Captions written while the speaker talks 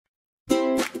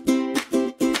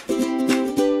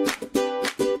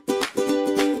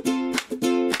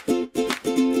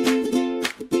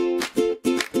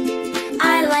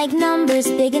like numbers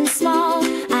big and small.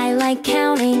 I like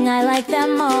counting, I like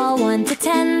them all. 1 to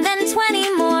 10, then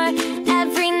 20 more.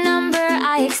 Every number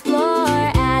I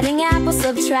explore. Adding apples,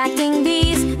 subtracting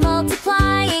bees,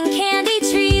 multiplying candy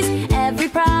trees. Every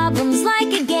problem's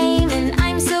like a game, and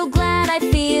I'm so glad I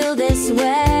feel this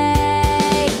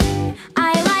way.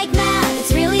 I like math,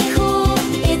 it's really cool.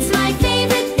 It's my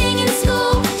favorite thing in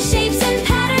school. Shapes and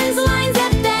patterns, lines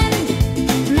that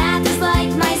bend. Math is like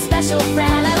my special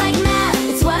friend. I like math,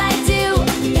 it's what I do.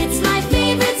 It's my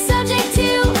favorite subject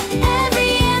too.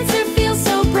 Every answer feels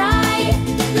so bright.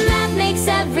 Math makes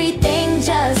everything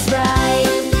just right.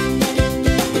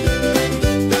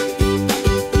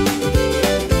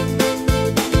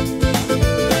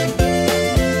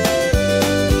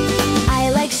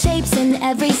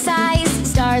 Every size,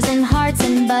 stars and hearts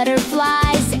and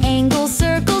butterflies, angles,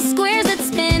 circles, squares that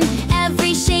spin.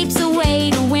 Every shape's a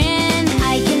way to win.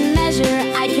 I can measure,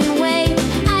 I can weigh,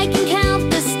 I can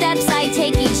count the steps I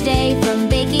take each day. From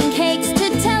baking cakes to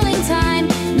telling time,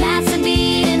 math's a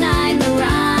beat and I'm the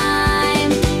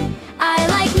rhyme. I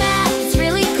like math, it's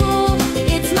really cool.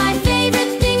 It's my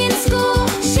favorite thing in school.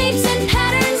 Shapes and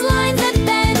patterns, lines that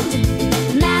bend.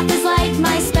 Math is like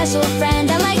my special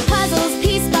friend. I like puzzles,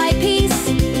 piece by piece.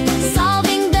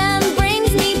 Solving them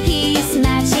brings me peace.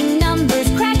 Matching numbers,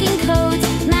 cracking codes.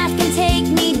 Math can take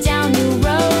me down new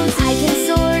roads. I can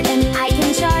sort and I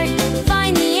can chart.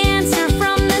 Find the answer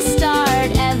from the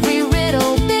start. Every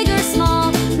riddle, big or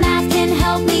small, math can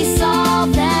help me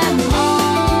solve them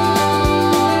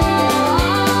all.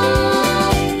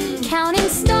 Counting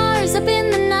stars up in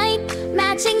the night.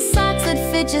 Matching socks that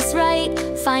fit just right.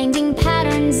 Finding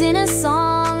patterns in a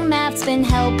song. Math's been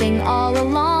helping all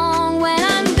along. When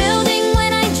I'm building,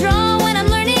 when I draw, when I'm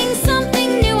learning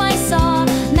something new I saw.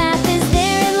 Math is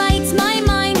there, it lights my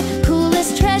mind.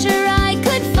 Coolest treasure I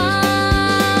could find.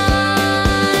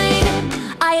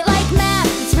 I like math,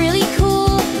 it's really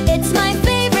cool. It's my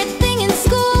favorite thing in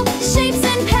school. Shapes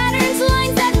and patterns,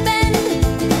 lines that bend.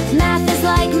 Math is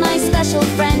like my special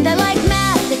friend. I like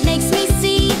math, it makes me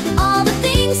see all the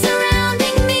things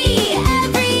surrounding me.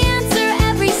 Every answer,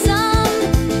 every sum.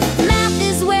 Math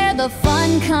is where the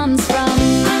fun comes from.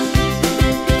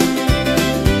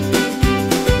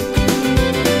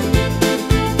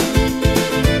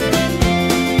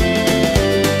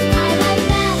 I like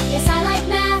math, yes I like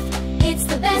math. It's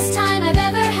the best time I've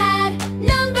ever had.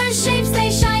 Numbers, shapes, they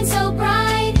shine so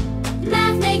bright.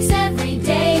 Math makes every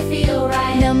day feel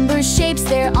right. Numbers, shapes,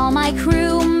 they're all my crew.